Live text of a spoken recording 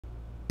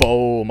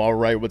Boom. All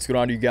right, what's going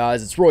on, you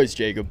guys? It's Royce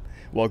Jacob.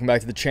 Welcome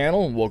back to the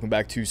channel and welcome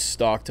back to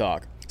Stock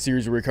Talk,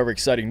 series where we cover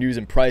exciting news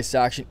and price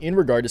action in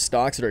regard to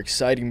stocks that are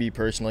exciting me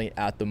personally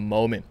at the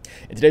moment.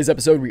 In today's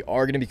episode, we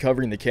are going to be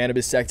covering the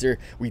cannabis sector.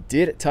 We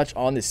did touch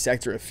on this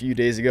sector a few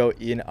days ago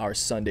in our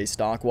Sunday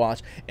stock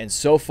watch, and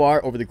so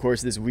far over the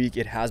course of this week,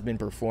 it has been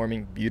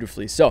performing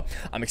beautifully. So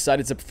I'm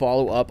excited to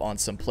follow up on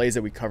some plays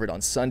that we covered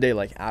on Sunday,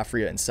 like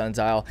Aphria and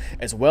Sundial,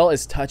 as well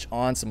as touch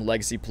on some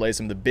legacy plays,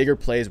 some of the bigger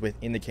plays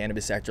within the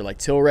cannabis sector, like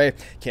Tilray,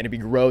 Canopy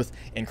Growth,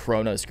 and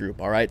Cronos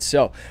Group. All right,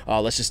 so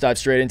let's just dive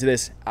straight into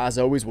this. As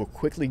always, we'll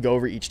quickly go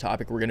over each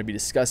topic we're going to be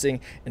discussing,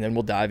 and then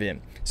we'll dive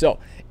in. So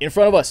in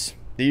front of us,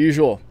 the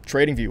usual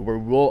trading view, where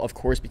we will of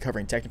course be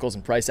covering technicals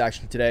and price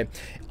action today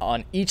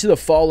on each of the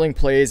following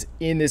plays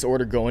in this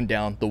order going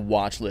down the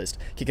watch list.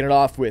 Kicking it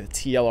off with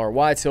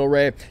TLRY,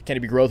 Tilray,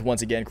 Canopy Growth,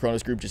 once again,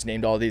 Cronos Group, just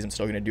named all of these, I'm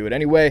still going to do it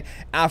anyway,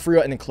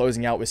 Aphria, and then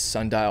closing out with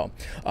Sundial.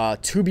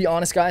 To be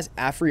honest, guys,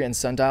 Aphria and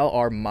Sundial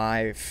are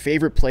my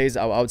favorite plays.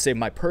 I would say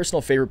my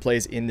personal favorite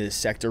plays in this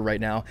sector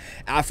right now.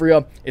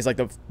 Aphria is like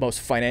the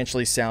most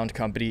financially sound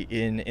company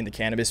in the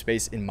cannabis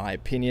space, in my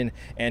opinion,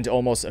 and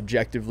almost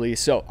objectively.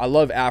 So I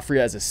love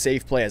Aphria as a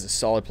safe play, as a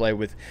solid play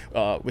with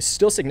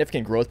still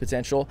significant growth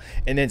potential.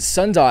 And then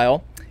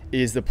Sundial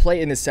is the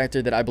play in this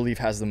sector that I believe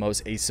has the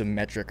most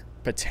asymmetric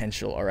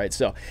potential. All right,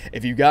 so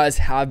if you guys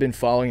have been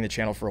following the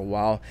channel for a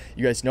while,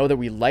 you guys know that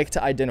we like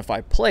to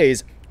identify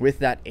plays with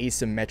that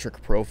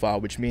asymmetric profile,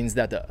 which means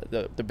that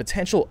the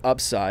potential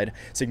upside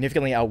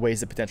significantly outweighs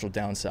the potential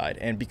downside.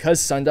 And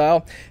because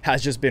Sundial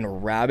has just been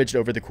ravaged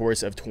over the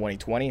course of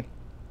 2020,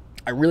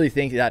 I really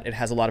think that it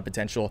has a lot of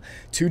potential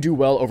to do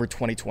well over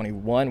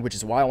 2021, which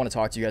is why I want to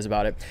talk to you guys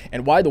about it,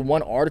 and why the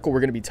one article we're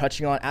going to be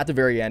touching on at the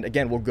very end.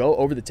 Again, we'll go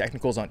over the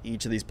technicals on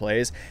each of these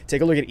plays,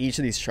 take a look at each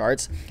of these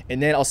charts,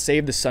 and then I'll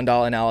save the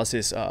Sundial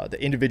analysis, the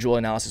individual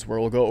analysis, where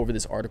we'll go over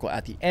this article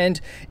at the end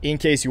in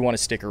case you want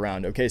to stick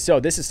around. Okay, so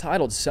this is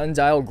titled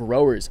Sundial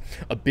Growers,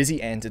 a busy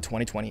end to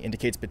 2020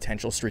 indicates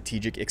potential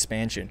strategic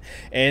expansion.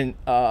 And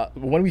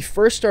when we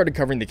first started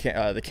covering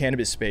the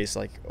cannabis space,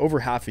 like over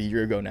half a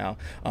year ago now,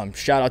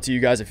 shout out to you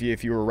guys if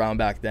you were around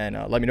back then.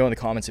 Let me know in the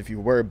comments if you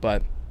were.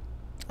 But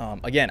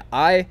again,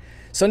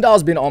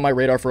 Sundial's been on my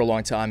radar for a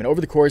long time, and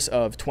over the course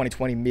of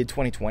 2020, mid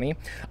 2020,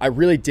 I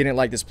really didn't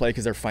like this play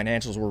because their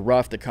financials were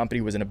rough. The company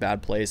was in a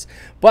bad place,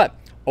 but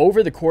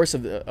over the course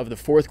of the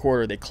fourth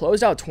quarter, they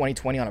closed out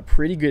 2020 on a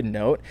pretty good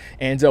note,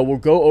 and we'll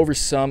go over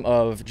some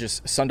of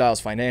just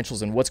Sundial's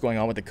financials and what's going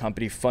on with the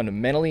company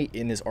fundamentally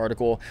in this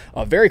article.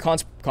 A very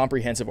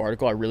comprehensive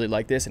article. I really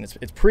like this, and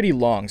it's pretty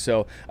long.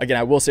 So again,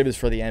 I will save this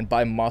for the end.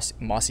 By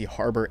Mossy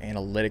Harbor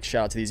Analytics.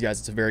 Shout out to these guys.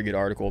 It's a very good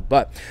article.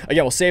 But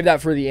again, we'll save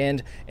that for the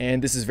end,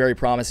 and this is very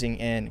promising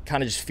and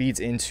kind of just feeds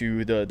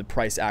into the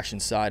price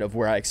action side of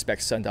where I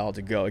expect Sundial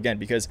to go. Again,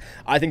 because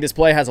I think this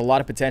play has a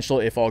lot of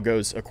potential if all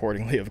goes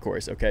accordingly, of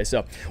course. Okay,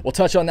 so we'll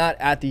touch on that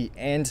at the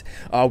end.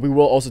 We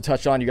will also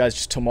touch on, you guys,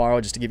 just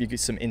tomorrow, just to give you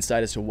some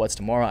insight as to what's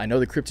tomorrow. I know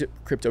the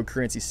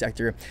cryptocurrency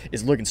sector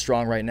is looking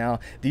strong right now.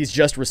 These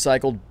just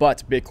recycled,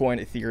 but Bitcoin,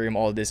 Ethereum,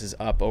 all of this is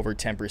up over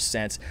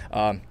 10%.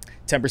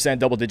 10%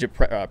 double-digit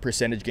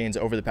percentage gains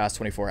over the past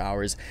 24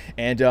 hours.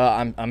 And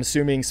I'm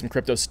assuming some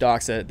crypto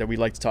stocks that we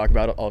like to talk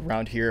about all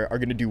around here are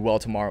going to do well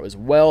tomorrow as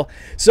well.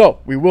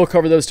 So we will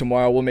cover those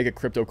tomorrow. We'll make a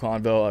crypto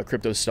convo, a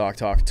crypto stock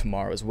talk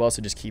tomorrow as well.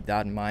 So just keep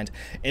that in mind.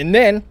 And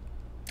then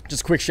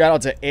just a quick shout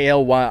out to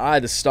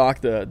ALYI, the stock,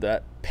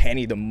 that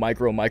penny, the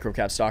micro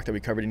cap stock that we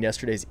covered in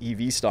yesterday's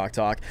EV stock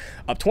talk,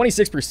 up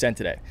 26%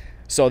 today.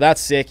 So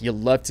that's sick. You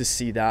love to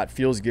see that.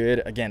 Feels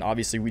good. Again,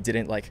 obviously we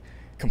didn't like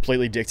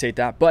completely dictate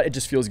that, but it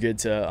just feels good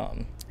to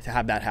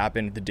have that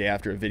happen the day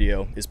after a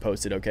video is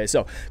posted. Okay,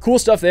 so cool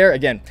stuff there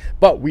again,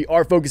 but we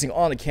are focusing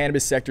on the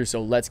cannabis sector,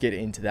 so let's get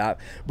into that.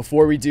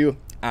 Before we do,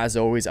 as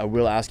always, I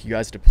will ask you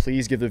guys to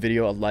please give the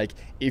video a like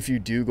if you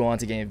do go on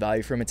to gain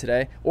value from it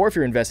today, or if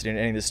you're invested in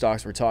any of the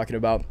stocks we're talking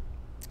about.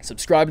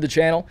 Subscribe to the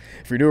channel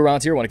if you're new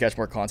around here, want to catch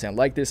more content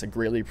like this. I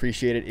greatly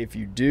appreciate it if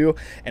you do.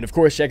 And of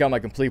course, check out my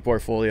complete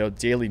portfolio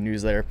daily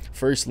newsletter,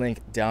 first link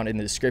down in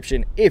the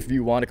description if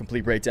you want a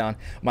complete breakdown.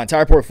 My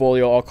entire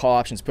portfolio, all call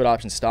options, put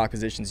options, stock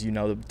positions, you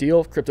know the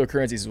deal.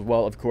 Cryptocurrencies as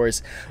well, of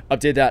course.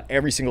 Update that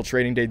every single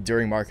trading day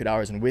during market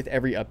hours, and with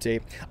every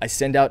update I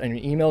send out an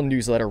email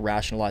newsletter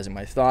rationalizing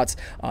my thoughts.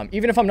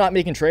 Even if I'm not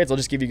making trades, I'll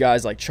just give you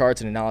guys like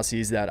charts and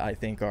analyses that I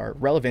think are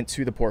relevant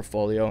to the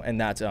portfolio, and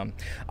that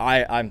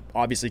I'm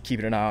obviously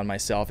keeping an eye on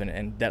myself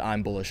and that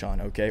I'm bullish on,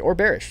 okay, or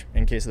bearish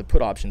in case of the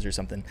put options or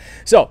something.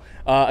 So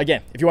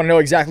again, if you want to know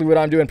exactly what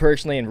I'm doing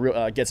personally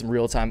and get some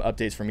real-time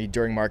updates from me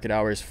during market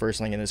hours, first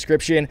link in the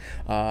description.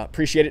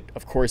 Appreciate it,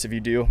 of course, if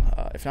you do.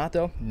 If not,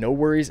 though, no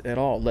worries at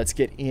all. Let's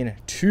get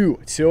into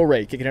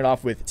Tilray, kicking it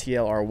off with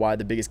TLRY,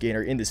 the biggest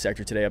gainer in this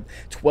sector today, up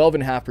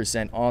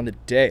 12.5% on the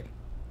day.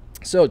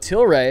 So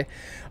Tilray,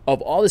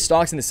 of all the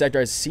stocks in the sector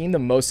has seen the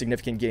most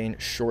significant gain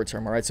short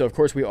term. All right, so of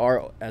course we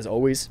are, as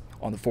always,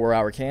 on the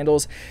 4-hour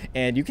candles,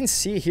 and you can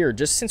see here,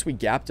 just since we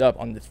gapped up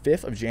on the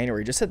 5th of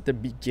January, just at the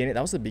beginning,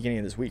 that was the beginning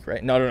of this week,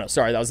 right? No,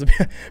 sorry, that was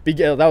the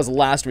that was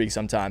last week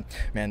sometime.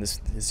 Man,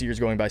 this year's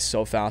going by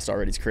so fast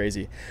already, it's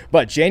crazy.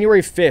 But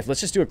January 5th,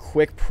 let's just do a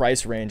quick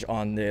price range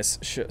on this.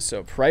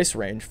 So price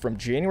range from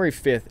January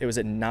 5th, it was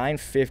at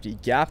 950,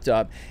 gapped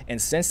up,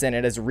 and since then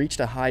it has reached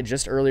a high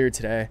just earlier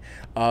today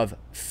of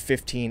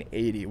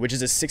 1580, which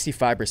is a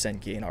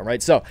 65% gain. All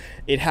right, so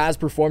it has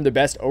performed the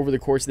best over the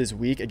course of this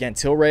week. Again,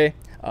 Tilray,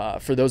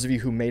 for those of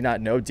you who may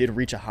not know, did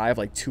reach a high of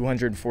like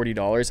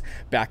 $240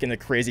 back in the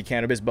crazy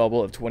cannabis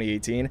bubble of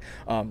 2018.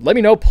 Let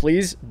me know,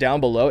 please,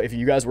 down below if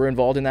you guys were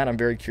involved in that. I'm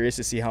very curious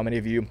to see how many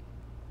of you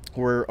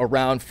were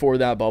around for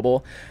that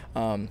bubble.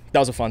 That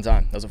was a fun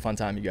time. That was a fun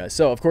time, you guys.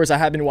 So, of course, I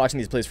have been watching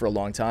these plays for a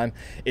long time.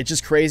 It's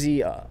just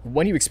crazy.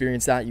 When you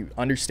experience that, you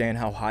understand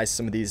how high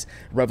some of these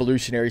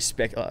revolutionary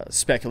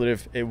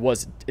speculative,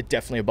 it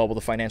definitely a bubble.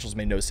 The financials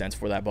made no sense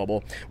for that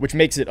bubble, which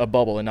makes it a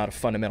bubble and not a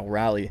fundamental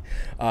rally.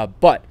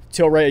 But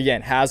Tilray,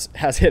 again, has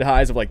hit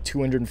highs of like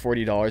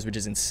 $240, which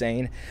is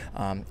insane,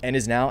 and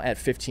is now at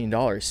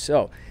 $15.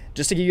 So,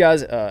 just to give you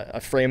guys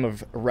a frame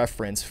of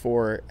reference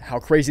for how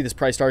crazy this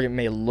price target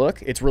may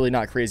look, it's really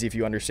not crazy if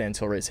you understand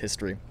Tilray's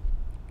history.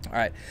 All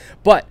right,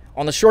 but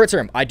on the short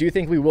term, I do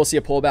think we will see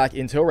a pullback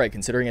in Tilray,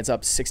 considering it's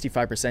up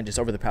 65% just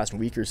over the past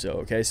week or so.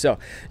 Okay, so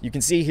you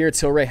can see here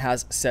Tilray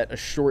has set a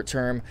short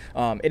term.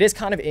 It is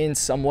kind of in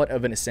somewhat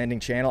of an ascending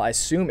channel. I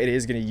assume it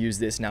is going to use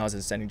this now as an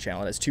ascending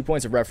channel. It has 2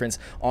 points of reference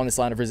on this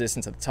line of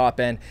resistance at the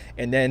top end,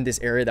 and then this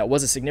area that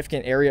was a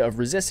significant area of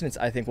resistance,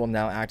 I think, will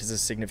now act as a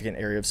significant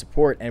area of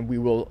support, and we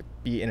will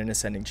be in an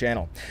ascending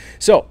channel.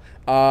 So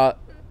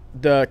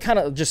the kind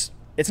of just,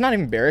 it's not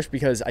even bearish,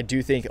 because I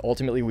do think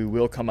ultimately we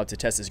will come up to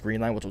test this green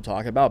line, which we'll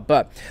talk about.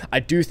 But I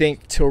do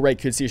think Tilray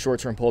could see a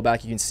short-term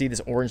pullback. You can see this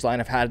orange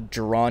line I've had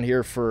drawn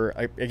here for,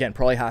 again,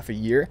 probably half a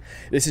year.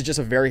 This is just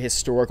a very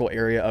historical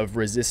area of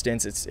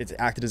resistance. It's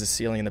acted as a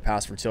ceiling in the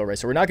past for Tilray.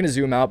 So we're not going to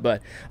zoom out,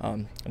 but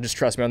just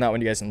trust me on that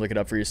one. You guys can look it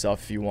up for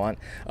yourself if you want.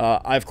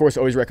 I, of course,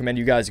 always recommend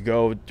you guys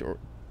go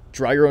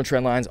draw your own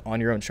trend lines on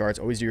your own charts.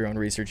 Always do your own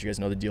research. You guys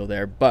know the deal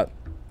there. But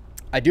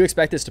I do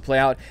expect this to play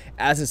out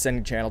as an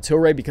ascending channel.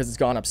 Tilray, because it's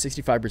gone up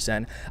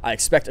 65%, I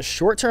expect a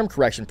short-term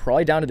correction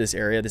probably down to this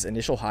area, this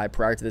initial high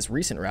prior to this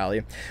recent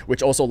rally,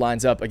 which also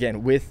lines up,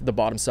 again, with the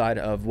bottom side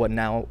of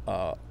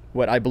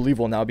what I believe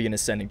will now be an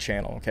ascending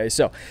channel. Okay,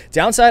 so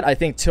downside, I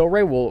think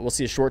Tilray will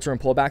see a short-term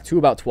pullback to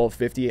about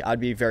 1250. I'd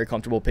be very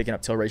comfortable picking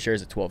up Tilray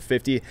shares at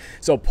 1250.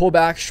 So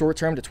pullback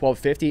short-term to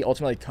 1250,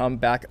 ultimately come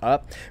back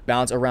up,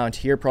 bounce around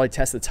here, probably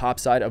test the top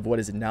side of what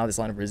is now this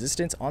line of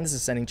resistance on this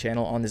ascending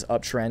channel, on this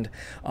uptrend,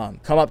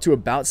 come up to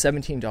about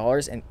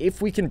 $17. And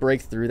if we can break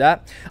through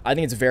that, I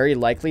think it's very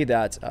likely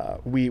that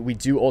we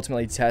do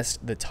ultimately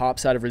test the top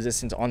side of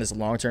resistance on this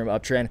long-term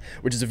uptrend,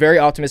 which is a very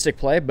optimistic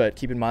play. But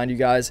keep in mind, you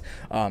guys,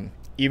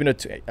 even a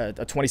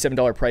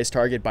 $27 price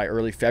target by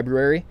early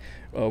February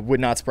would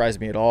not surprise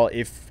me at all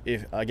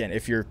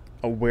if you're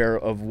aware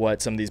of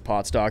what some of these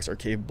pot stocks are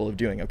capable of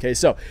doing. Okay,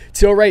 so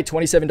Tilray,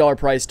 $27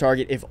 price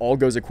target if all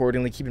goes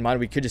accordingly. Keep in mind,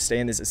 we could just stay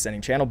in this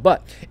ascending channel,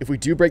 but if we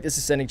do break this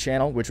ascending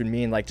channel, which would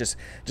mean like just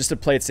to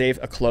play it safe,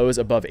 a close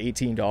above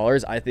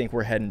 $18, I think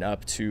we're heading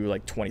up to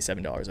like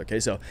 $27. Okay,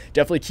 so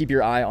definitely keep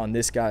your eye on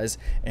this, guys,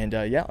 and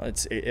yeah,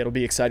 it'll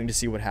be exciting to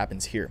see what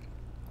happens here.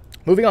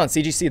 Moving on,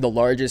 CGC, the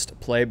largest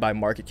play by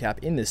market cap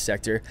in this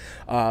sector.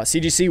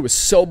 CGC was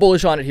so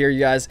bullish on it here,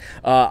 you guys.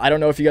 I don't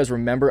know if you guys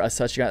remember us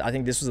touching on it. I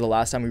think this was the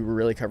last time we were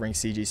really covering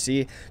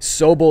CGC.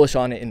 So bullish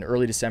on it in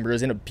early December. It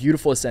was in a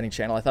beautiful ascending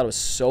channel. I thought it was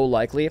so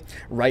likely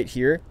right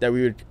here that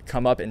we would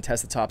come up and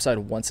test the top side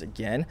once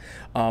again.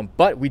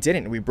 But we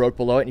didn't. We broke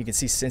below it, and you can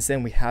see since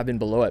then we have been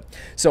below it.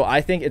 So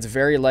I think it's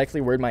very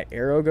likely. Where'd my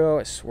arrow go?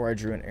 I swore I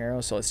drew an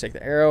arrow, so let's take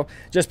the arrow.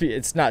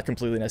 It's not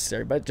completely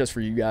necessary, but just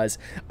for you guys,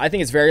 I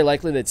think it's very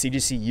likely that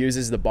CGC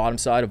uses the bottom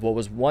side of what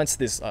was once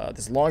this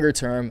longer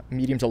term,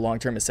 medium to long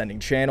term ascending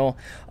channel,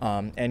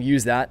 and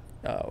use that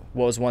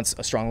what was once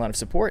a strong line of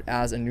support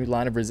as a new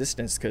line of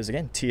resistance, because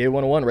again, TA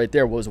 101 right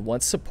there was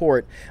once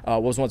support,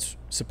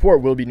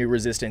 will be new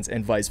resistance,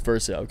 and vice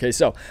versa. Okay,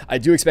 so I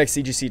do expect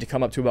CGC to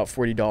come up to about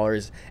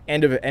 $40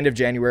 end of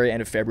January,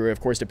 end of February, of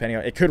course, depending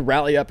on, it could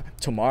rally up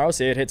tomorrow.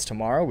 Say it hits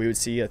tomorrow, we would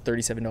see a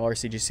 $37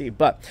 CGC,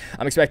 but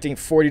I'm expecting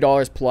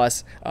 $40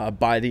 plus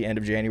by the end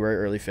of January,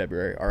 early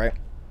February. All right.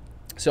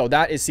 So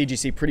that is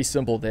CGC, pretty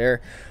simple there.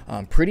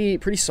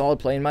 Pretty solid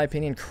play in my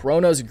opinion.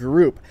 Cronos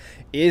Group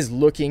is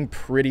looking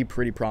pretty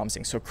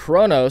promising. So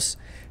Cronos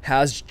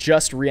has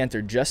just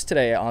re-entered just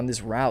today on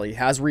this rally,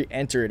 has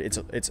re-entered.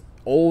 It's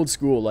old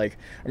school. Like,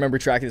 I remember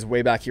tracking this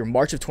way back here.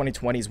 March of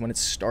 2020 is when it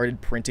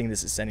started printing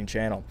this ascending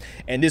channel.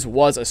 And this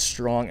was a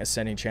strong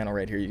ascending channel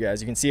right here, you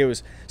guys. You can see it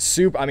was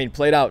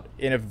played out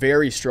in a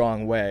very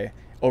strong way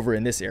over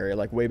in this area,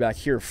 like way back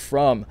here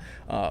from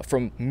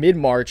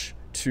mid-March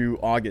to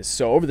August.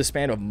 So over the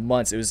span of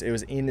months, it was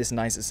in this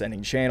nice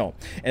ascending channel,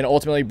 and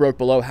ultimately broke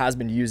below, has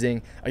been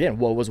using, again,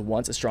 what was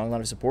once a strong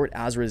line of support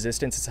as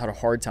resistance. It's had a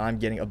hard time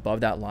getting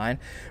above that line,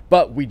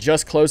 but we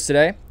just closed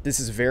today. This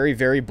is very,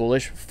 very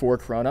bullish for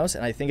Cronos,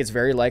 and I think it's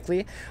very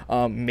likely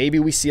maybe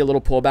we see a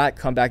little pullback,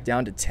 come back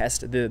down to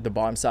test the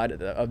bottom side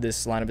of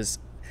this line of this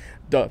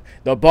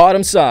the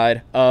bottom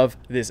side of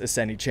this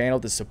ascending channel,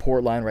 this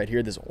support line right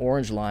here, this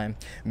orange line.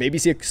 Maybe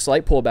see a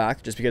slight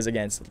pullback, just because,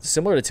 again, it's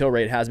similar to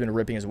Tilray, it has been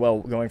ripping as well,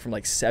 going from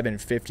like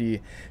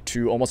 $7.50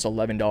 to almost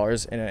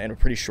 $11 in a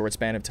pretty short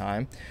span of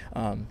time,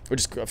 which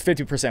is a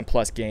 50%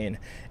 plus gain.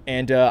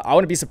 And I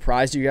wouldn't be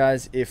surprised, you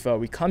guys, if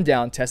we come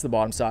down, test the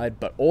bottom side,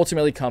 but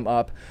ultimately come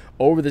up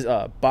over this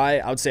by,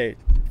 I would say,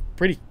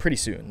 pretty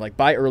soon, like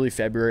by early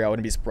February. I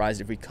wouldn't be surprised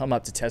if we come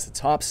up to test the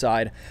top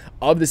side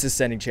of this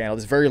ascending channel,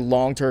 this very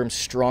long-term,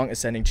 strong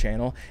ascending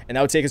channel, and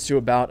that would take us to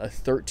about a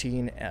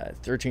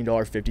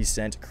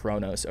 $13.50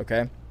 Cronos,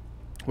 okay?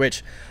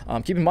 Which,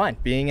 keep in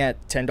mind, being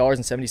at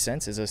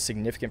 $10.70 is a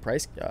significant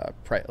price,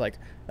 like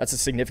that's a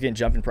significant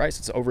jump in price.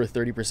 It's over a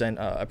 30%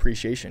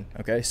 appreciation,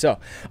 okay? So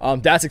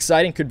that's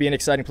exciting, could be an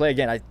exciting play.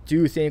 Again, I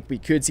do think we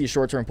could see a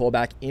short-term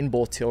pullback in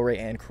both Tilray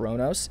and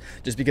Cronos,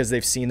 just because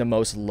they've seen the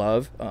most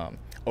love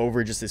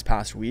over just this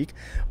past week.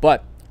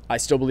 But I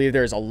still believe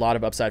there's a lot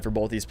of upside for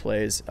both these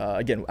plays,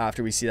 again,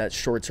 after we see that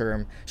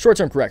short-term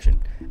correction.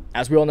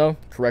 As we all know,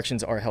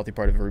 corrections are a healthy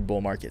part of every bull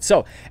market.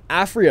 So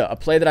Aphria, a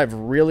play that I've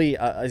really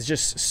is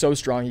just so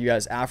strong, you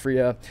guys.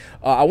 Aphria,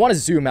 I want to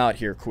zoom out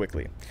here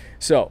quickly.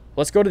 So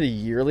let's go to the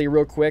yearly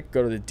real quick,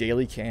 go to the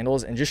daily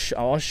candles, and just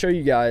I want to show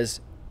you guys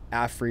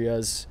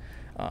Aphria's.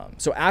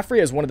 So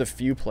Aphria is one of the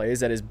few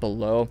plays that is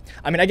below.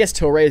 I mean, I guess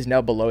Tilray is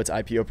now below its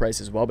IPO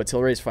price as well, but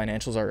Tilray's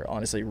financials are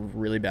honestly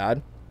really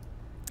bad.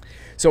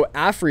 So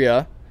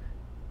Aphria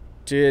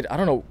did, I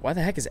don't know, why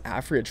the heck is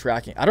Aphria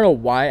tracking? I don't know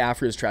why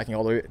Aphria is tracking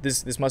all the way.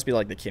 This must be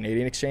like the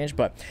Canadian exchange,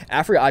 but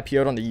Aphria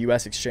IPO'd on the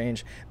US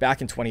exchange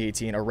back in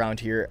 2018 around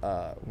here.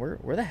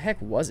 Where the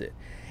heck was it?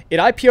 It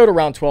IPO'd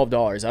around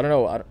 $12. I don't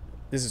know.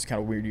 This is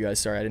kind of weird, you guys.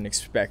 Sorry, I didn't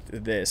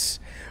expect this.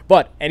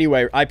 But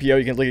anyway, IPO,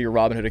 you can look at your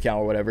Robinhood account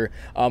or whatever.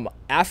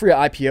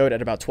 Aphria IPO'd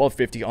at about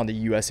 $12.50 on the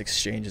U.S.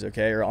 exchanges,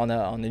 okay, or on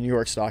the New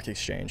York Stock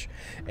Exchange.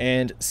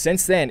 And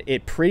since then,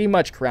 it pretty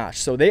much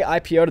crashed. So they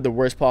IPO'd at the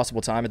worst possible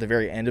time at the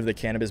very end of the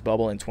cannabis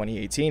bubble in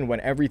 2018, when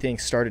everything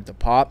started to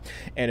pop.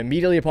 And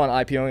immediately upon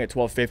IPOing at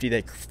 $12.50,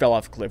 they fell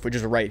off a cliff, which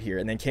is right here,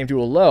 and then came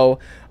to a low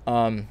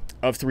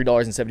of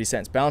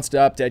 $3.70, bounced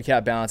up, dead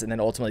cat bounce, and then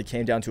ultimately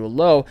came down to a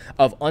low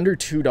of under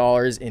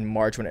 $2 in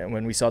March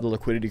when we saw the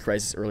liquidity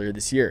crisis earlier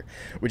this year,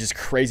 which is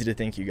crazy to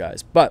think, you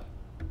guys. But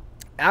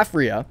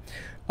Aphria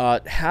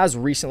has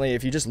recently,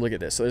 if you just look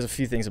at this, so there's a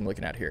few things I'm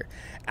looking at here.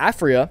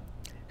 Aphria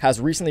has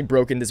recently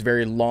broken this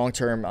very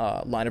long-term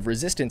line of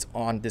resistance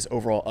on this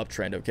overall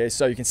uptrend, okay?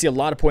 So you can see a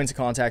lot of points of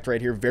contact right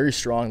here, very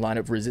strong line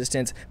of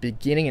resistance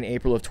beginning in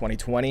April of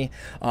 2020.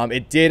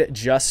 It did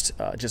just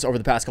over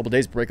the past couple of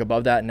days break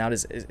above that, and now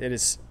it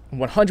is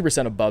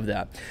 100% above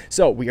that.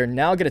 So we are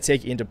now going to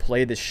take into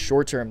play this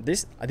short-term,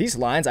 these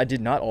lines. I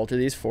did not alter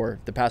these for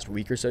the past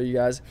week or so, you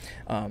guys,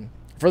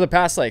 for the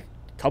past like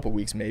couple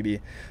weeks maybe,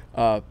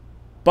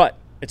 but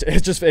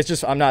it's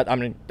just I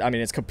mean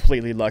it's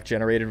completely luck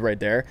generated right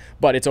there,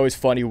 but it's always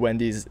funny when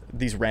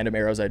these random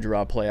arrows I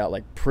draw play out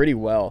like pretty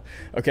well.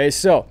 Okay,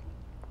 so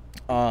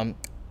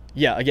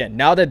yeah, again,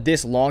 now that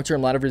this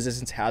long-term line of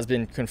resistance has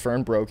been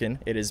confirmed broken,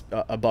 it is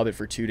above it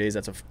for 2 days.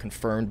 That's a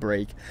confirmed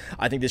break.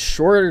 I think this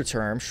short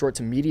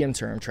to medium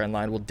term trend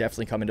line will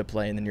definitely come into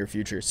play in the near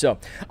future. So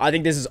I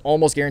think this is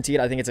almost guaranteed.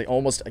 I think it's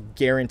almost a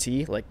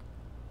guarantee, like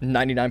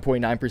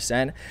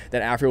 99.9%,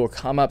 that Aphria will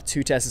come up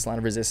to test this line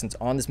of resistance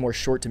on this more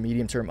short to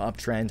medium term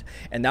uptrend,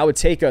 and that would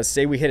take us,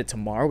 say we hit it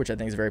tomorrow, which I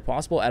think is very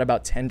possible, at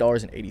about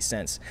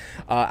 $10.80.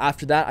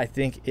 After that, I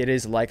think it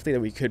is likely that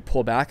we could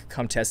pull back,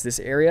 come test this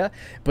area,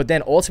 but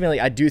then ultimately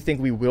I do think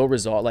we will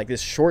result like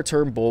this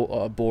short-term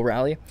bull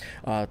rally,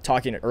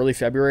 talking early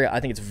February. I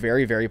think it's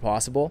very, very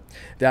possible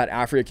that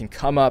Aphria can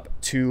come up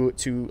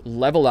to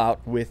level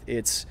out with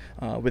its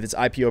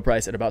IPO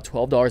price at about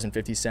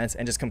 $12.50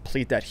 and just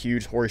complete that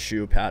huge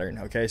horseshoe pattern.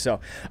 Okay, so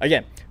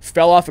again,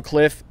 fell off a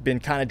cliff, been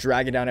kind of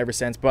dragging down ever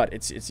since, but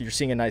you're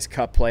seeing a nice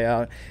cup play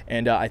out,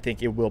 and I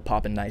think it will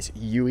pop a nice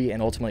UE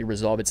and ultimately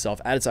resolve itself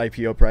at its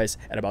IPO price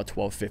at about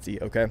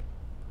 $12.50. Okay,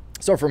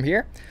 so from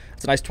here,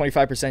 it's a nice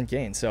 25%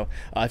 gain. So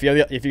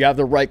if you have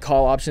the right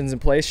call options in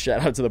place, shout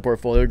out to the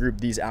portfolio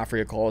group. These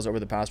Aphria calls over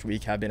the past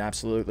week have been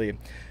absolutely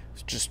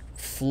just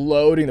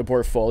floating the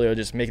portfolio,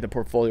 just making the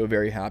portfolio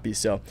very happy.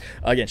 So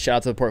again, shout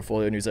out to the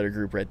portfolio newsletter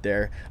group right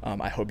there.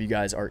 I hope you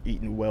guys are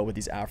eating well with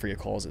these Aphria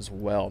calls as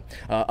well.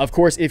 Of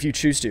course, if you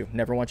choose to,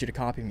 never want you to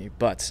copy me,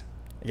 but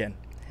again,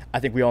 I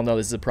think we all know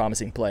this is a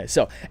promising play.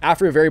 So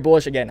Aphria, very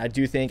bullish. Again, I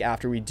do think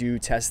after we do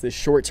test this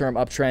short-term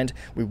uptrend,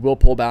 we will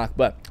pull back,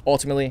 but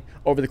ultimately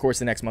over the course of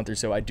the next month or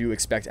so, I do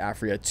expect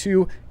Aphria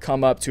to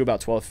come up to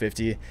about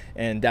 $12.50,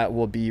 and that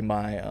will be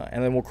my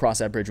and then we'll cross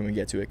that bridge when we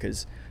get to it,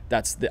 because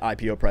that's the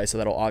IPO price, so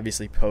that'll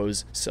obviously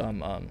pose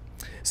some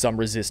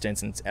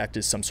resistance and act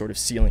as some sort of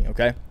ceiling.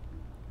 Okay,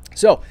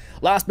 So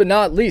last but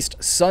not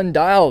least,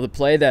 Sundial, the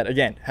play that,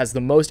 again, has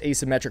the most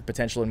asymmetric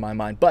potential in my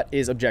mind, but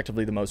is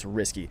objectively the most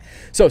risky.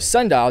 So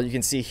Sundial, you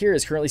can see here,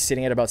 is currently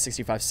sitting at about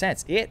 65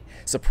 cents. It,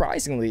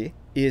 surprisingly,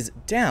 is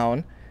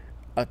down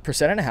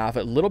 1.5%,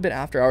 a little bit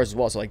after hours as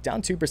well. So like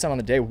down 2% on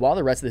the day, while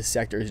the rest of the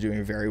sector is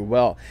doing very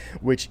well,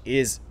 which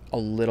is a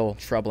little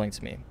troubling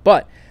to me.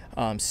 But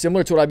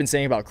similar to what I've been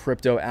saying about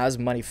crypto, as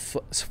money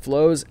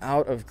flows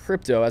out of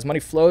crypto, as money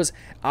flows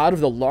out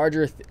of the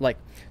larger,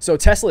 so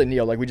Tesla and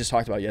NEO, like we just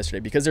talked about yesterday,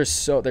 because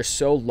they're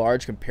so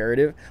large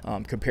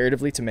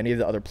comparatively to many of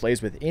the other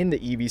plays within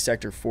the EV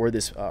sector for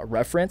this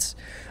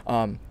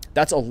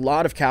that's a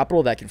lot of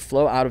capital that can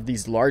flow out of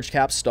these large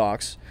cap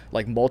stocks,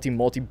 like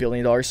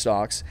multi-billion dollar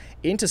stocks,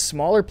 into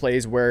smaller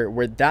plays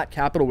where that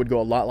capital would go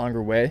a lot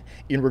longer way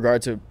in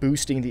regard to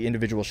boosting the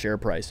individual share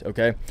price.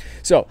 Okay,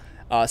 so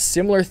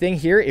similar thing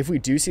here. If we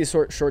do see a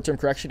short-term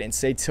correction in,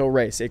 say,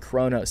 Tilray, say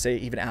Cronos, say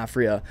even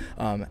Aphria,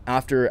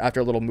 after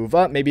a little move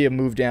up, maybe a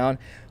move down,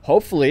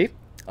 hopefully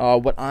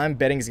what I'm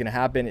betting is going to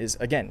happen is,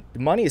 again, the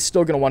money is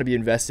still going to want to be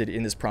invested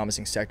in this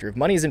promising sector. If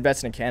money is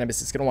invested in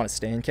cannabis, it's going to want to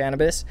stay in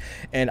cannabis.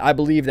 And I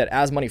believe that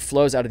as money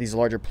flows out of these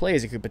larger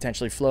plays, it could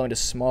potentially flow into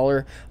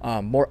smaller,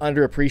 more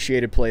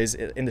underappreciated plays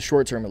in the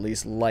short term, at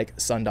least, like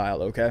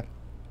Sundial. Okay,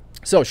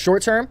 so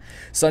short term,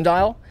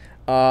 Sundial,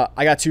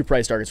 I got 2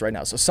 price targets right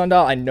now. So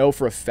Sundial, I know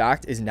for a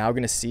fact, is now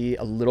going to see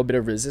a little bit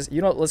of resistance.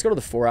 You know, let's go to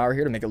the 4 hour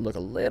here to make it look a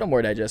little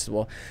more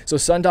digestible. So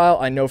Sundial,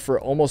 I know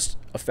for almost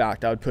a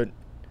fact, I would put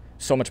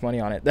so much money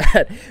on it,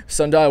 that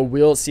Sundial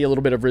will see a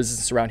little bit of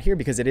resistance around here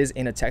because it is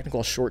in a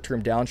technical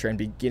short-term downtrend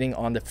beginning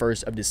on the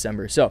 1st of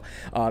December. So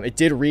it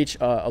did reach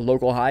a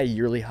local high, a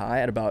yearly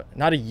high at about,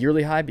 not a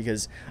yearly high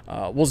because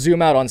we'll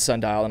zoom out on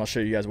Sundial and I'll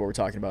show you guys what we're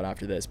talking about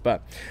after this.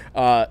 But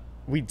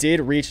we did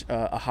reach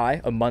a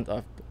high, a month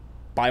of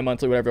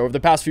bi-monthly, whatever, over the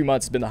past few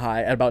months has been the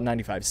high at about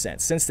 95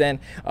 cents. Since then,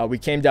 we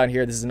came down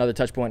here. This is another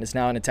touch point. It's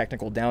now in a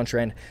technical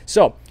downtrend.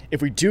 So if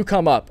we do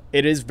come up,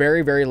 it is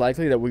very, very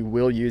likely that we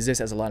will use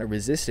this as a line of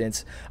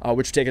resistance,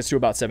 which will take us to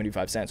about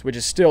 75 cents, which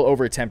is still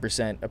over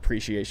 10%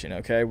 appreciation,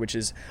 okay, which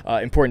is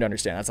important to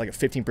understand. That's like a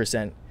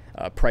 15%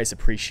 price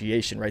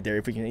appreciation right there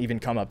if we can even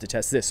come up to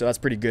test this. So that's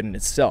pretty good in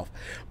itself.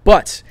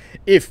 But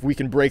if we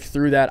can break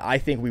through that, I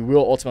think we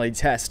will ultimately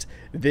test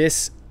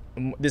this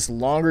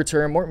longer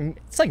term, more,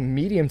 it's like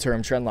medium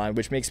term trend line,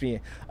 which makes me,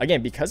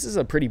 again, because this is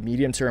a pretty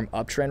medium term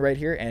uptrend right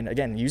here, and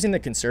again, using the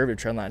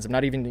conservative trend lines, I'm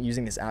not even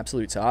using this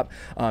absolute top,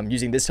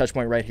 using this touch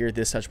point right here,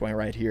 this touch point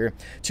right here,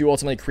 to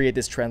ultimately create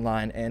this trend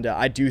line. And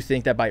I do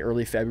think that by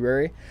early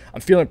February, I'm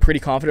feeling pretty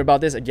confident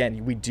about this.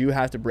 Again, we do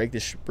have to break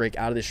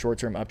out of this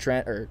short-term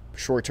uptrend or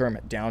short-term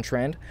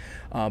downtrend,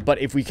 but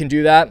if we can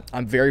do that,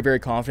 I'm very, very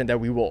confident that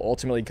we will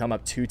ultimately come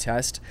up to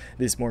test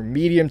this more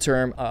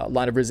medium-term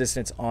line of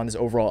resistance on this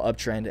overall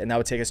uptrend, and that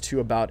would take us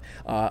to about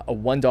a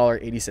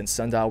 $1.80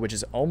 Sundial, which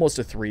is almost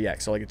a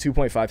 3x, so like a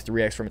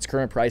 2.53x from its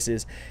current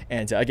prices.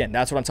 And again,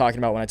 that's what I'm talking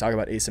about when I talk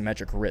about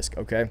asymmetric risk.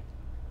 Okay,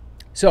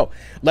 so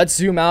let's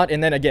zoom out,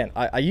 and then again,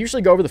 I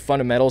usually go over the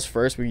fundamentals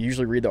first. We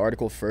usually read the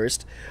article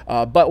first,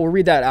 but we'll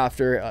read that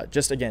after,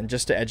 just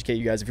to educate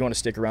you guys. If you want to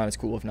stick around, it's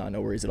cool. If not, no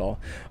worries at all.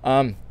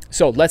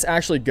 So let's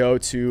actually go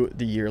to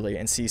the yearly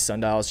and see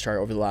Sundial's chart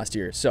over the last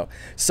year. So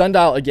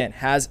Sundial, again,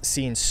 has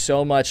seen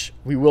so much.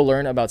 We will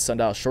learn about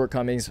Sundial's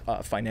shortcomings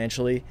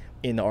financially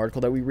in the article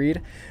that we read,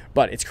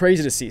 but it's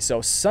crazy to see. So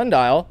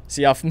Sundial,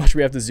 see how much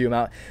we have to zoom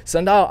out.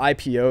 Sundial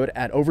IPO'd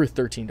at over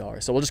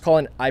 $13. So we'll just call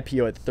an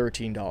IPO at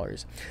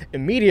 $13.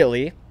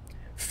 Immediately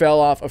fell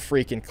off a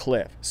freaking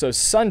cliff. So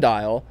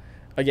Sundial,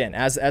 again,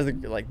 as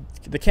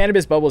the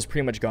cannabis bubble is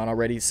pretty much gone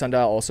already.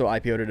 Sundial also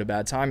IPO'd at a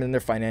bad time, and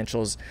their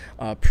financials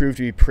proved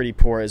to be pretty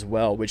poor as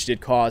well, which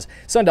did cause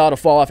Sundial to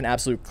fall off an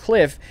absolute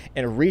cliff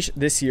and reach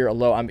this year a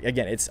low.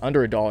 Again, it's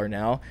under $1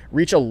 now.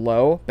 Reach a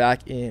low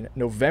back in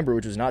November,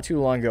 which was not too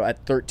long ago,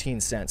 at 13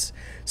 cents.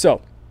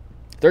 So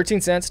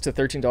 13 cents to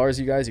 $13,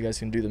 you guys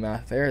can do the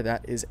math there.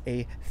 That is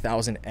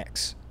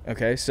 1,000x.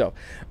 Okay, so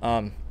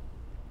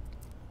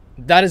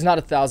that is not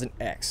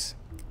 1,000x.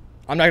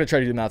 I'm not going to try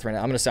to do the math right now.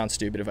 I'm going to sound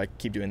stupid if I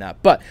keep doing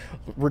that. But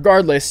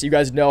regardless, you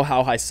guys know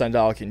how high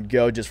Sundial can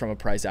go just from a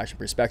price action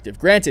perspective.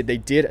 Granted, they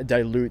did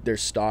dilute their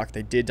stock.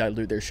 They did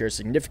dilute their shares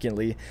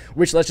significantly,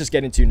 which let's just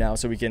get into now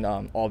so we can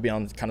all be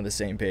on kind of the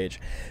same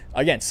page.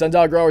 Again,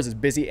 Sundial Growers is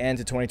busy end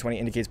to 2020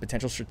 indicates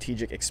potential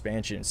strategic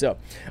expansion. So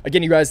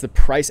again, you guys, the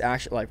price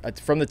action, like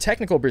from the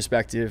technical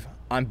perspective,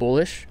 I'm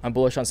bullish. I'm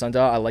bullish on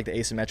Sundial. I like the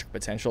asymmetric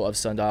potential of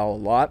Sundial a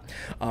lot.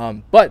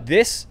 But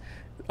this,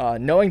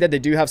 knowing that they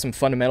do have some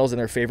fundamentals in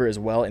their favor as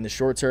well in the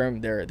short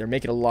term, they're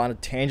making a lot of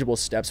tangible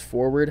steps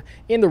forward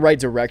in the right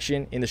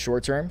direction in the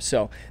short term,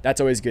 so that's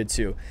always good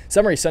too.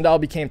 Summary: Sundial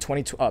began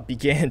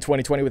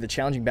 2020 with a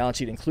challenging balance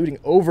sheet, including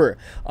over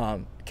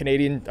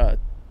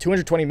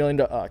 $220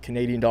 million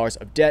Canadian dollars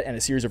of debt and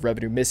a series of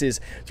revenue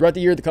misses. Throughout the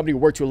year, the company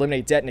worked to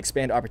eliminate debt and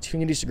expand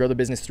opportunities to grow the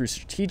business through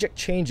strategic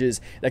changes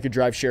that could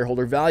drive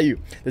shareholder value.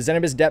 The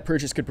Cannabis debt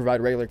purchase could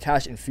provide regular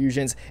cash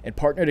infusions and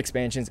partnered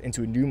expansions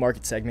into a new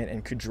market segment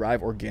and could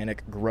drive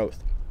organic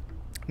growth.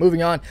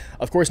 Moving on,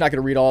 of course, not going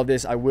to read all of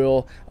this. I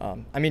will,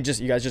 I mean,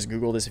 you guys just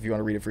Google this if you want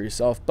to read it for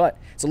yourself, but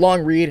it's a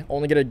long read.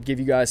 Only going to give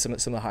you guys some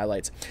of the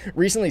highlights.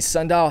 Recently,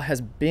 Sundial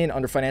has been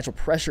under financial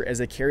pressure as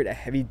they carried a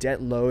heavy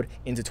debt load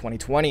into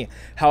 2020.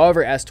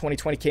 However, as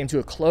 2020 came to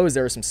a close,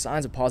 there were some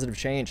signs of positive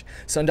change.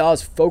 Sundial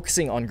is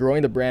focusing on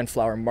growing the brand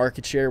flower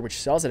market share, which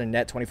sells at a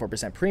net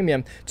 24%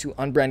 premium to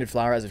unbranded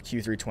flower as of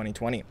Q3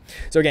 2020.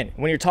 So again,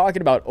 when you're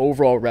talking about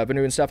overall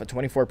revenue and stuff, a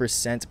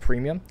 24%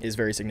 premium is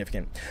very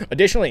significant.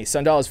 Additionally,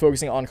 Sundial is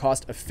focusing on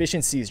cost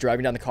efficiencies,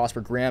 driving down the cost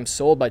per gram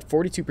sold by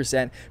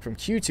 42% from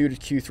Q2 to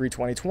Q3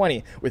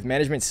 2020, with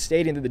management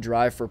stating that the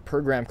drive for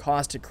per gram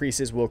cost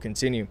decreases will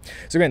continue.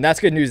 So again, that's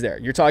good news there.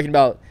 You're talking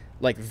about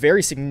like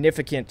very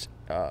significant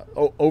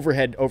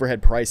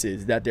overhead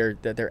prices that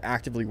they're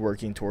actively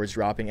working towards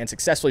dropping and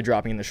successfully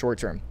dropping in the short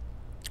term,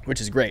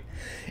 which is great.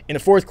 In the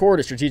fourth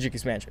quarter, strategic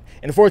expansion.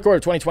 In the fourth quarter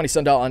of 2020,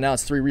 Sundial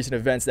announced 3 recent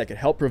events that could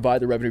help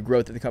provide the revenue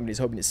growth that the company is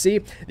hoping to see: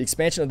 the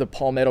expansion of the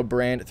Palmetto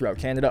brand throughout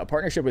Canada, a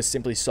partnership with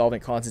Simply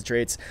Solvent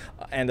Concentrates,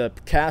 and the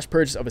cash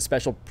purchase of a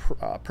special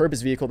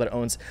purpose vehicle that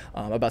owns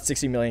about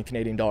 60 million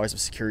Canadian dollars of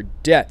secured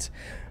debt.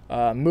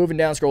 Moving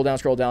down, scroll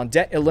down.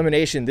 Debt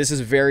elimination. This is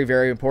very,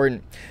 very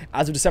important.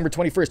 As of December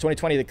 21st,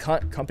 2020, the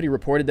company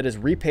reported that it has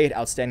repaid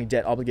outstanding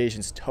debt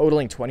obligations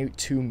totaling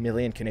 22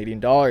 million Canadian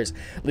dollars,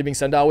 leaving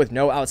Sundial with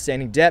no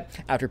outstanding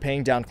debt after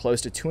paying down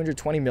close to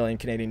 220 million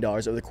Canadian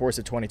dollars over the course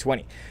of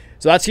 2020.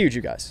 So that's huge,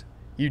 you guys.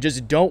 You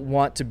just don't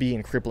want to be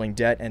in crippling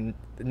debt. And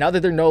now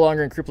that they're no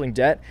longer in crippling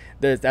debt,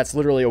 that's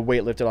literally a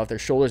weight lifted off their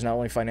shoulders, not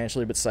only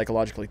financially, but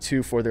psychologically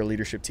too, for their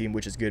leadership team,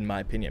 which is good in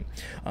my opinion.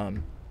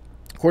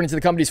 According to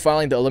the company's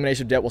filing, the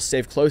elimination of debt will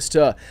save close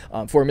to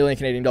 4 million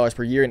Canadian dollars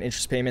per year in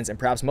interest payments, and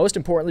perhaps most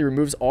importantly,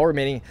 removes all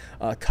remaining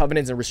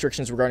covenants and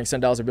restrictions regarding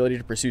Sundial's ability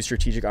to pursue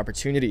strategic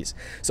opportunities.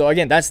 So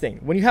again, that's the thing.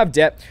 When you have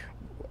debt,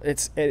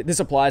 this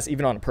applies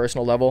even on a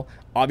personal level,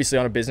 obviously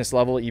on a business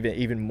level,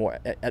 even more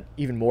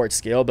at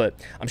scale. But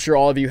I'm sure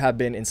all of you have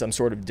been in some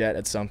sort of debt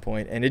at some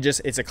point, and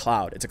it's a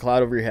cloud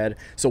over your head.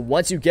 So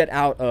once you get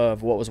out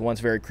of what was once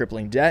very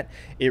crippling debt,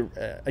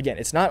 again,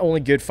 it's not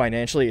only good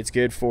financially, it's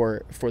good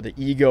for the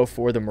ego,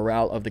 for the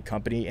morale of the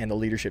company and the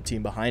leadership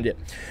team behind it.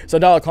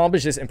 Sundial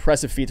accomplished this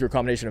impressive feat through a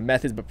combination of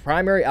methods, but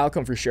primary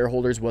outcome for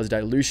shareholders was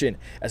dilution,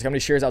 as company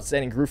shares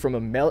outstanding grew from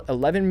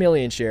 11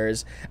 million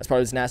shares as part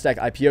of its NASDAQ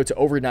IPO to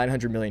over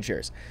 900 million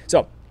shares.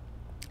 So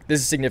this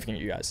is significant,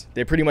 you guys.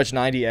 They pretty much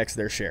 90x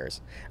their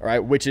shares, all right,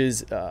 which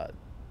is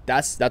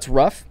that's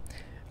rough.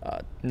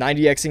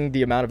 90xing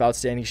the amount of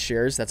outstanding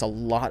shares, that's a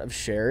lot of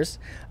shares.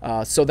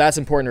 So that's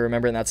important to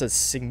remember, and that's a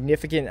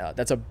significant,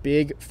 that's a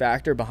big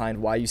factor behind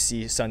why you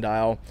see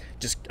Sundial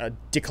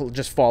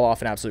just fall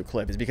off an absolute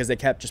cliff, is because they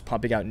kept just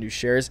pumping out new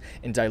shares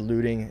and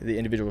diluting the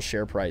individual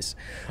share price.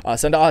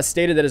 Sundial has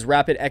stated that his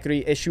rapid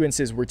equity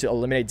issuances were to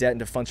eliminate debt and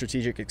to fund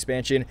strategic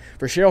expansion.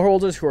 For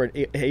shareholders who are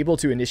able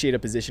to initiate a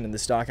position in the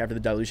stock after the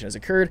dilution has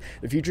occurred,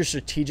 the future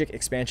strategic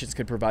expansions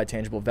could provide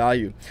tangible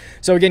value.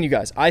 So again, you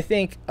guys, I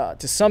think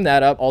to sum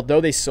that up, although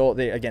they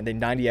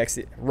 90x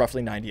it,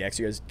 roughly 90x,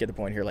 you guys get the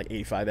point here, like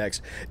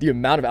 85x the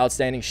amount of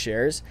outstanding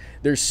shares,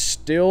 there's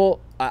still,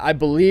 I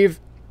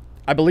believe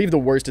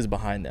the worst is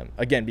behind them,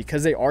 again,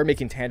 because they are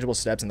making tangible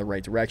steps in the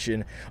right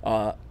direction.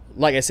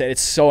 Like I said,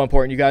 it's so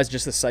important, you guys.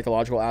 Just the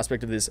psychological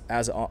aspect of this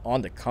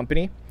on the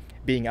company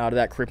being out of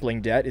that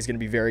crippling debt is going to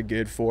be very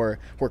good for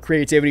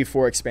creativity,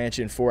 for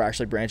expansion, for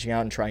actually branching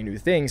out and trying new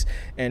things,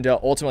 and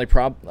ultimately,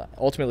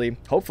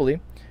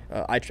 hopefully,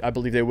 I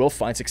believe they will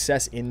find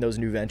success in those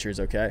new ventures,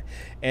 okay?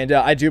 And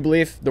I do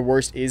believe the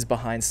worst is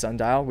behind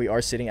Sundial. We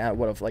are sitting at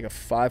like a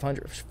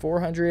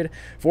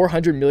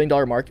 $400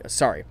 million market,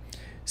 sorry,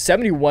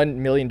 $71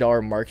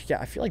 million market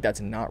cap. I feel like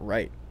that's not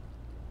right.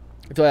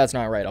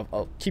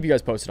 I'll keep you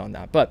guys posted on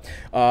that. But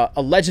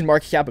a legend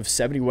market cap of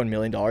 $71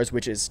 million,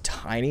 which is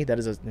tiny. That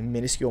is a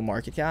minuscule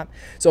market cap.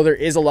 So there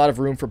is a lot of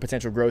room for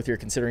potential growth here,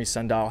 considering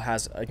Sundial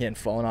has, again,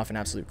 fallen off an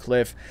absolute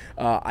cliff.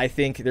 I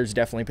think there's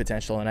definitely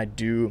potential,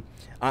 and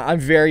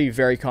I'm very,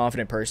 very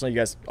confident personally. You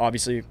guys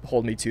obviously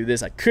hold me to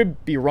this. I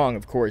could be wrong,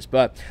 of course,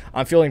 but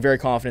I'm feeling very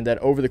confident that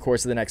over the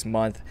course of the next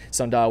month,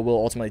 Sundial will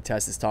ultimately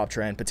test this top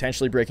trend,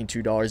 potentially breaking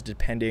 $2,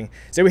 depending.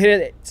 Say we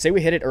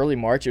hit it early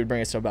March, it would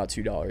bring us to about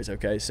 $2,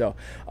 okay? So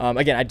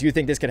again, I do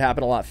think this could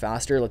happen a lot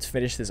faster. Let's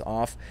finish this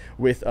off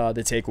with the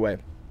takeaway.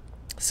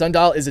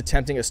 Sundial is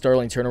attempting a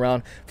startling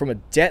turnaround from a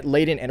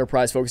debt-laden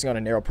enterprise focusing on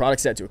a narrow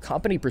product set to a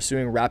company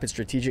pursuing rapid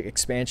strategic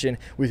expansion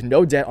with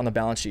no debt on the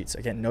balance sheets.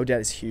 Again, no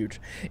debt is huge.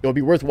 It will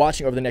be worth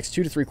watching over the next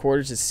 2 to 3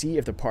 quarters to see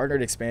if the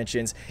partnered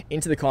expansions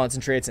into the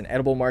concentrates and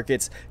edible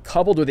markets,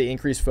 coupled with the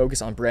increased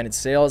focus on branded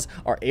sales,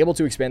 are able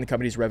to expand the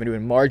company's revenue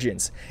and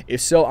margins.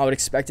 If so, I would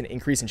expect an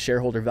increase in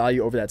shareholder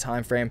value over that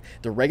time frame.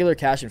 The regular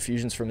cash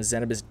infusions from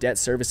Zenabis debt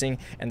servicing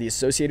and the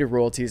associated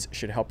royalties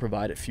should help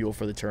provide fuel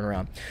for the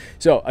turnaround.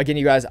 So again,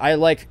 you guys,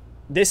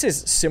 this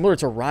is similar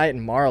to Riot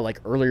and Mara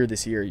like earlier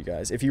this year, you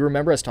guys. If you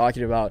remember us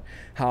talking about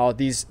how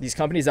these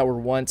companies that were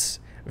once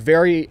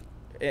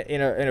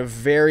in a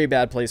very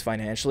bad place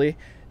financially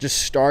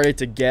just started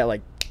to get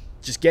like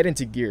just get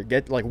into gear.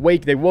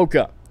 They woke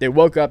up.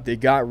 They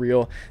got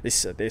real.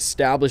 They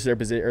established their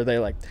position, or they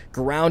like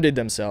grounded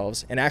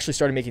themselves and actually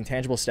started making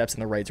tangible steps in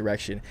the right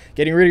direction.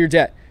 Getting rid of your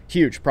debt,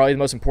 huge. Probably the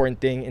most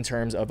important thing in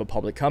terms of a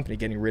public company,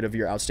 getting rid of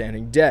your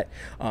outstanding debt.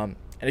 And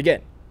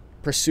again,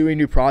 pursuing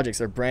new projects.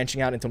 They're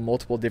branching out into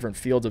multiple different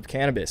fields of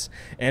cannabis.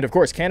 And of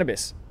course,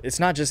 cannabis, it's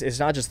not just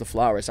the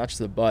flower, it's not just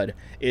the bud,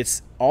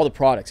 it's all the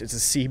products, it's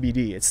the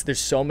CBD. There's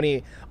so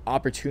many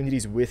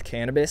opportunities with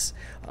cannabis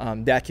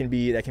that can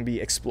be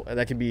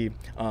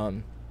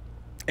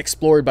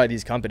explored by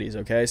these companies.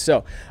 Okay,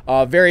 so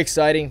very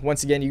exciting.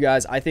 Once again, you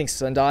guys, I think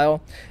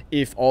Sundial,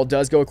 if all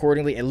does go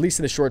accordingly, at least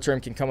in the short term,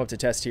 can come up to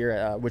test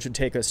here, which would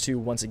take us to,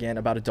 once again,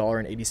 about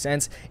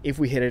 $1.80 if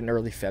we hit it in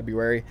early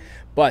February.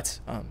 But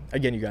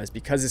again, you guys,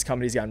 because this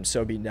company's gotten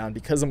so beaten down,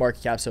 because the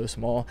market cap's so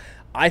small,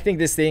 I think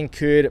this thing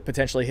could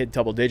potentially hit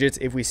double digits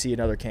if we see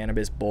another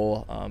cannabis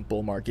bull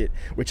market,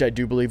 which I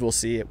do believe we'll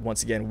see it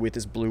once again with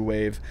this blue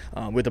wave,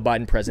 with the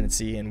Biden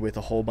presidency, and with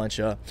a whole bunch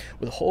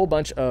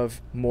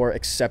of more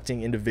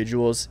accepting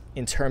individuals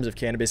in terms of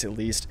cannabis, at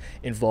least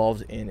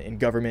involved in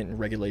government and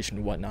regulation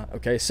and whatnot.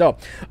 Okay, so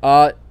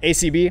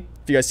ACB,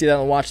 if you guys see that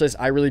on the watch list,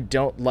 I really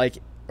don't like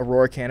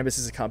Aurora Cannabis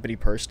as a company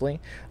personally.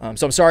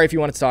 So I'm sorry if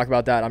you wanted to talk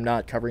about that. I'm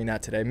not covering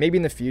that today. Maybe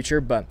in the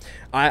future, but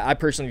I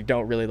personally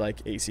don't really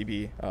like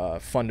ACB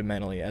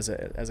fundamentally as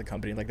a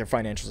company. Like, their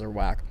financials are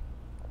whack.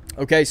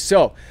 Okay,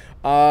 so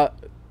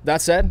that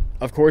said,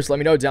 of course, let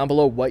me know down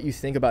below what you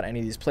think about any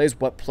of these plays,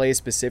 what plays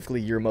specifically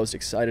you're most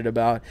excited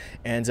about,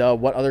 and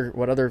what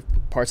other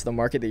parts of the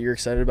market that you're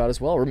excited about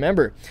as well.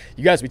 Remember,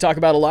 you guys, we talk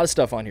about a lot of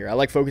stuff on here. I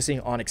like focusing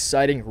on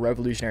exciting,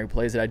 revolutionary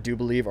plays that I do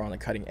believe are on the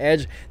cutting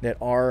edge, that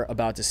are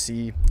about to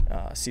see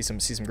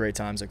some great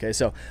times. Okay,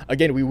 so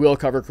again, we will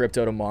cover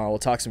crypto tomorrow. We'll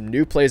talk some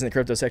new plays in the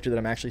crypto sector that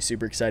I'm actually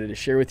super excited to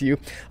share with you.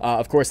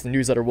 Of course, the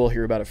newsletter, will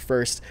hear about it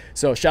first.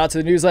 So shout out to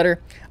the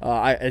newsletter.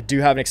 I do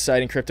have an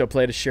exciting crypto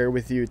play to share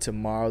with you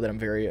tomorrow that I'm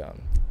very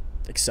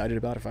excited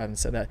about, if I haven't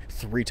said that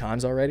 3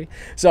 times already.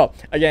 So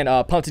again,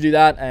 pumped to do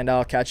that, and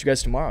I'll catch you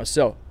guys tomorrow.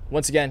 So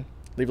once again,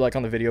 leave a like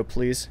on the video,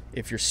 please,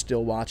 if you're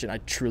still watching. I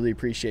truly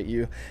appreciate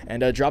you.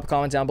 And drop a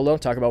comment down below.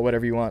 Talk about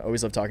whatever you want.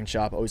 Always love talking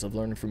shop. Always love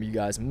learning from you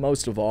guys,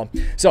 most of all.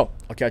 So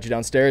I'll catch you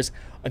downstairs.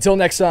 Until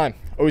next time,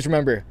 always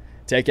remember,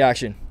 take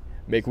action,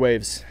 make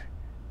waves.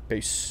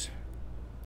 Peace.